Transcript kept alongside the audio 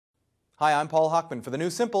Hi, I'm Paul Hochman for the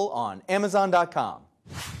new Simple on Amazon.com.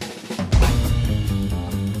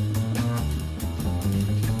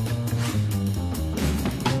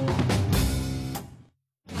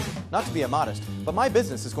 Not to be immodest, but my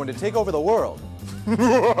business is going to take over the world. But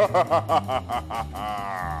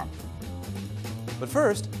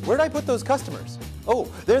first, where'd I put those customers? Oh,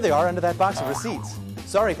 there they are under that box of receipts.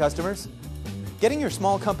 Sorry, customers. Getting your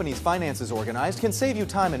small company's finances organized can save you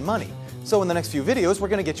time and money. So in the next few videos, we're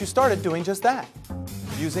going to get you started doing just that.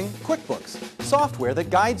 Using QuickBooks, software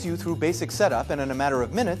that guides you through basic setup and in a matter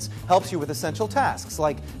of minutes helps you with essential tasks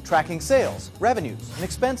like tracking sales, revenues, and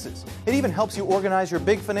expenses. It even helps you organize your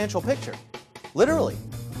big financial picture. Literally.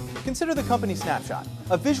 Consider the company snapshot,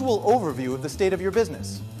 a visual overview of the state of your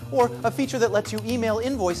business, or a feature that lets you email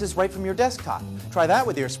invoices right from your desktop. Try that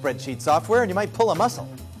with your spreadsheet software and you might pull a muscle.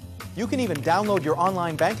 You can even download your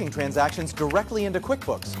online banking transactions directly into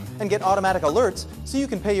QuickBooks and get automatic alerts so you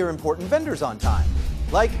can pay your important vendors on time.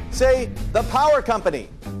 Like, say, the power company.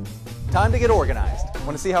 Time to get organized.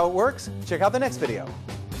 Want to see how it works? Check out the next video.